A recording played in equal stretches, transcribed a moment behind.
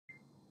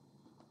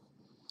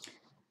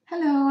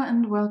Hello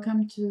and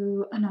welcome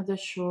to another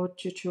short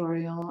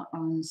tutorial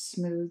on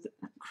smooth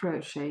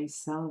crochet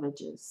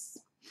selvedges.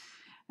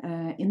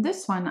 In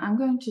this one I'm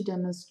going to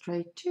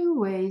demonstrate two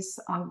ways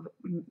of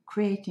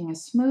creating a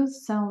smooth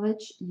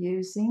selvage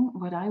using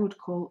what I would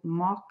call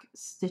mock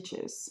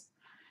stitches.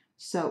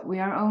 So we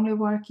are only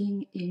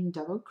working in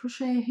double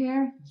crochet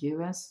here,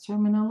 US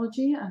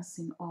terminology as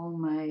in all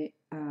my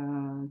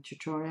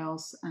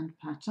tutorials and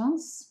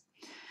patterns.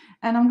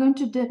 And I'm going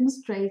to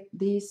demonstrate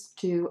these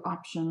two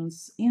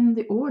options in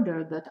the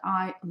order that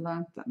I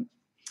learned them.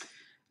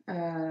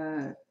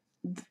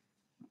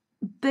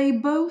 They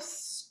both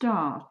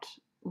start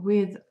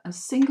with a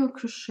single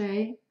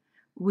crochet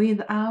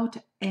without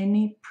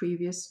any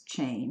previous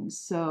chain.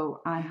 So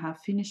I have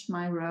finished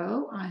my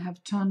row, I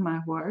have done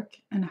my work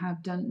and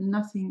have done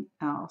nothing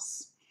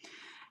else.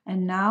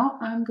 And now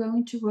I'm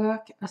going to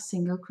work a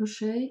single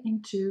crochet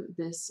into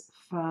this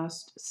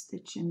first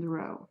stitch in the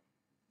row.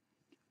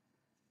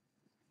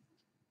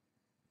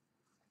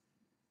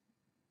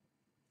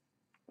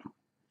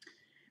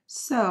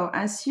 So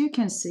as you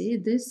can see,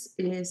 this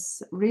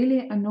is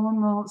really a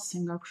normal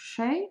single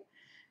crochet,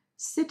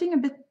 sitting a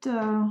bit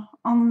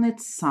on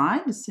its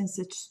side since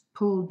it's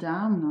pulled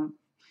down,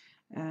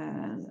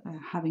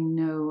 having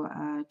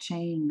no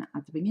chain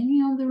at the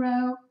beginning of the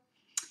row.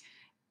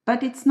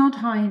 But it's not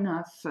high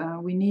enough.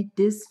 We need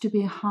this to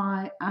be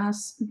high,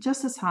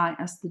 just as high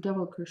as the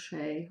double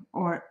crochet,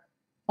 or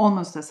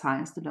almost as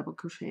high as the double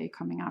crochet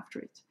coming after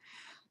it.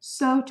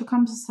 So to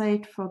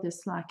compensate for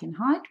this lack in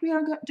height, we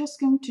are just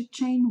going to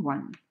chain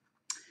one.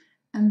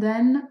 And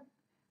then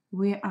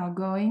we are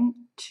going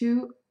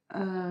to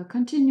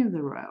continue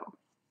the row.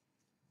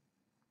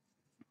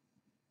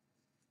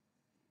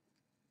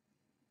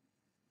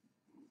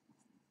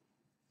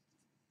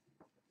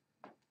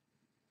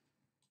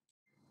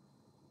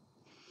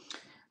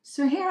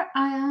 So here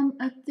I am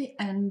at the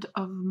end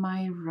of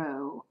my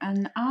row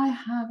and I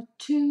have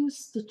two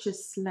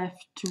stitches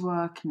left to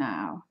work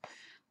now.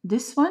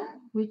 This one,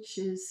 which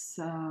is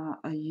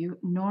a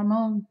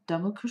normal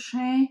double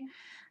crochet,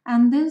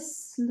 and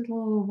this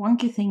little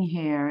wonky thing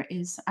here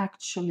is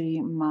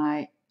actually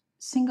my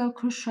single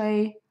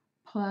crochet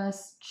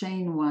plus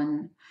chain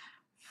one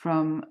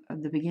from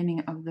the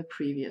beginning of the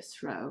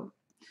previous row.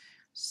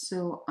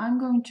 So I'm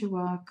going to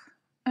work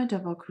a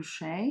double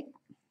crochet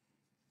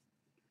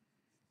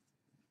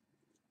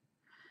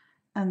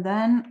and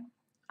then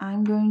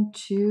I'm going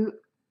to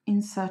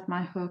insert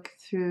my hook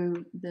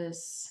through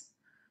this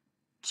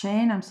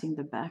chain. I'm seeing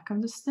the back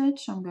of the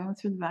stitch. I'm going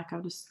through the back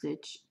of the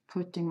stitch,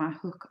 putting my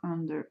hook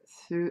under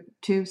through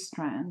two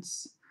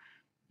strands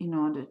in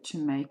order to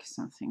make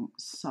something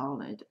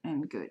solid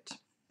and good.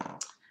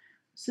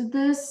 So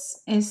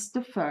this is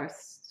the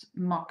first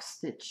mock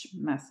stitch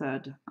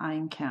method I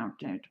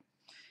encountered.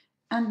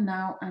 And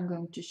now I'm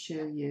going to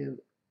show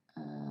you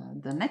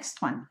the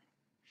next one.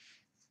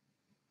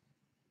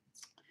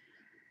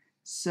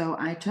 So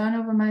I turn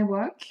over my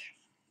work,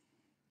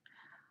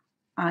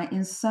 I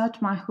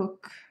insert my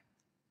hook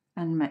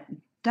and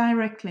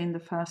directly in the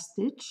first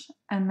stitch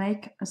and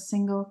make a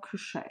single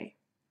crochet.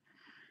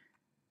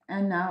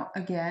 And now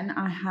again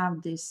I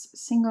have this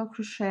single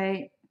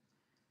crochet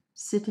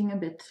sitting a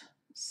bit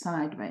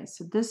sideways.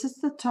 So this is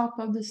the top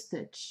of the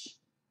stitch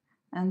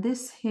and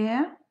this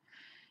here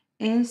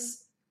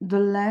is the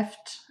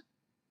left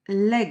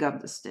leg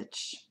of the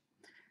stitch.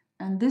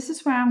 And this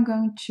is where I'm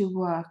going to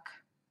work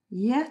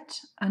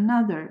yet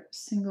another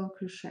single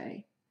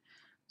crochet.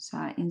 So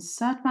I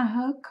insert my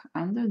hook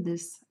under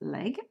this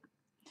leg,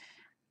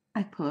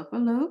 I pull up a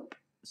loop,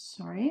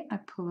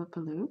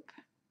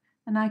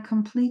 and I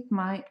complete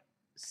my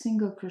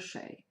single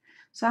crochet.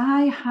 So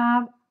I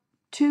have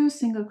two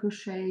single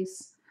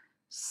crochets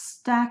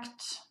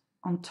stacked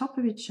on top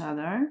of each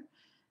other,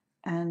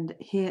 and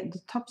here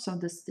the tops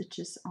of the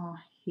stitches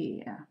are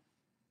here.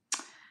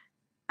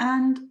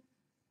 And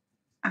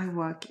I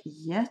work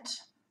yet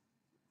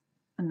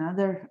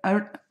another,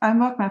 I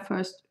work my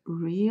first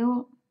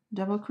real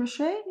double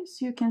crochet,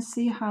 so you can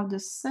see how the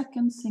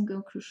second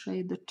single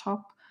crochet, the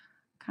top,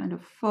 kind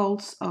of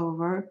folds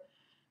over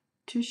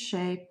to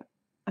shape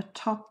a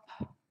top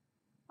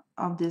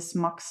of this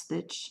mock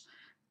stitch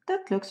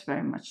that looks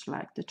very much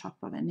like the top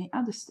of any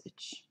other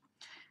stitch.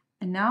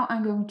 And now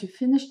I'm going to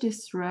finish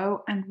this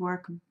row and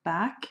work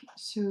back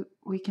so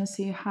we can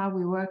see how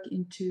we work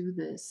into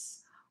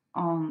this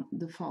on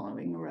the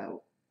following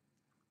row.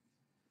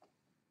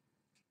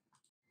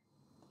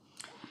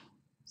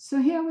 So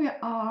here we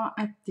are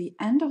at the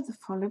end of the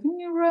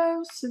following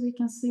row, so we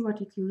can see what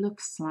it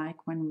looks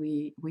like when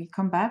we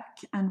come back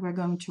and we're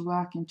going to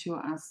work into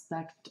our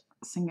stacked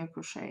single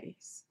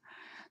crochets.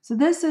 So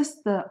this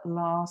is the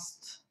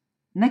last,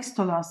 next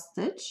to last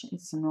stitch.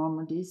 It's a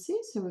normal DC,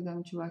 so we're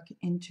going to work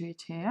into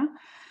it here.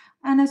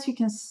 And as you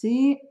can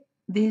see,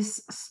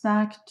 these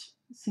stacked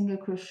single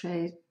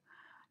crochets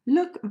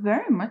look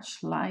very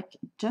much like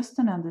just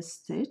another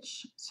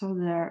stitch, so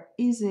they're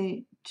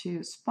easy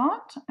to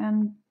spot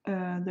and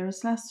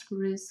there's less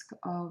risk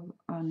of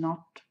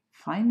not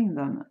finding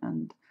them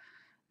and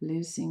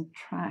losing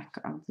track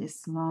of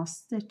this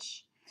last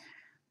stitch.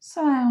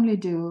 So I only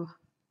do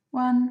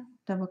 1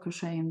 double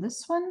crochet in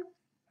this one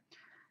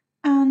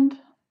and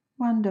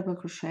 1 double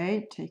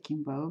crochet,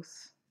 taking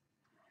both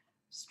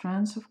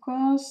strands of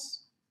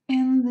course,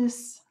 in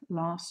this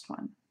last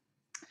one.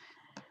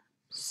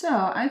 So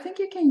I think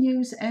you can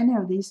use any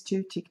of these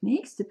two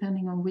techniques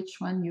depending on which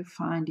one you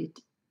find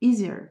it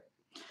easier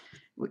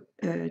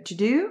to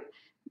do,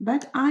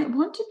 but I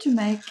wanted to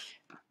make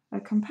a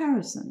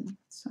comparison.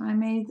 So I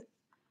made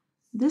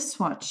this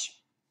swatch,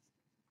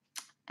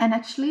 and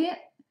actually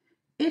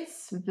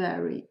it's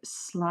very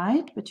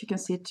slight, but you can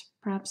see it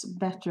perhaps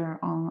better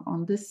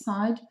on this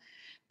side.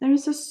 There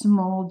is a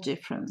small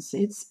difference.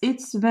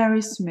 It's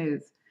very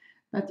smooth,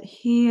 but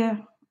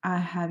here I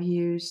have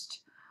used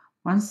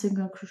 1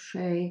 single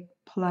crochet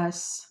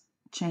plus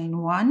chain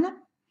 1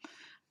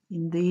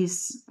 in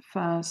these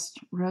first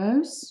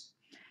rows,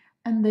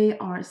 and they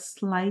are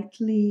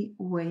slightly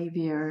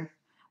wavier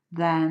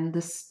than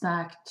the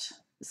stacked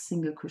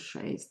single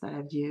crochets that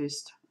I've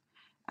used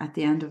at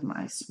the end of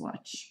my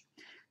swatch.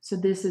 So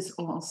this is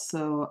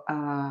also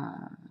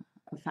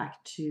a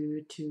fact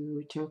to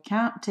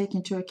take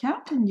into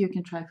account, and you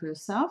can try for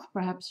yourself.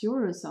 Perhaps your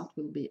result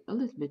will be a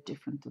little bit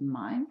different than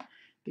mine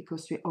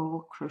because we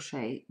all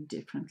crochet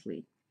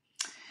differently.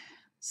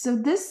 So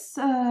this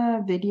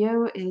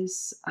video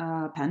is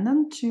a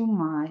pendant to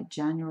my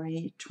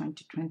January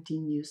 2020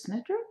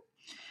 newsletter.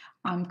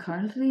 I'm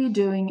currently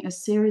doing a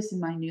series in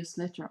my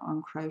newsletter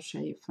on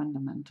crochet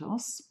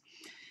fundamentals.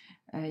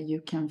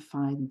 You can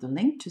find the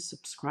link to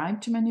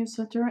subscribe to my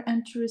newsletter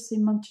and to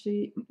receive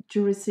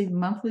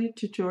monthly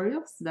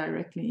tutorials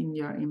directly in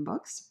your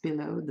inbox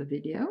below the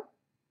video.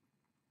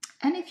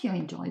 And if you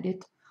enjoyed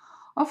it,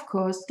 of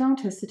course, don't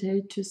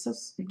hesitate to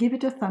give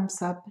it a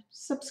thumbs up,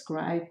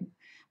 subscribe,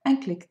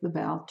 and click the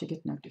bell to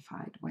get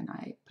notified when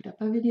I put up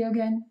a video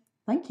again.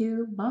 Thank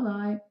you.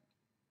 Bye-bye.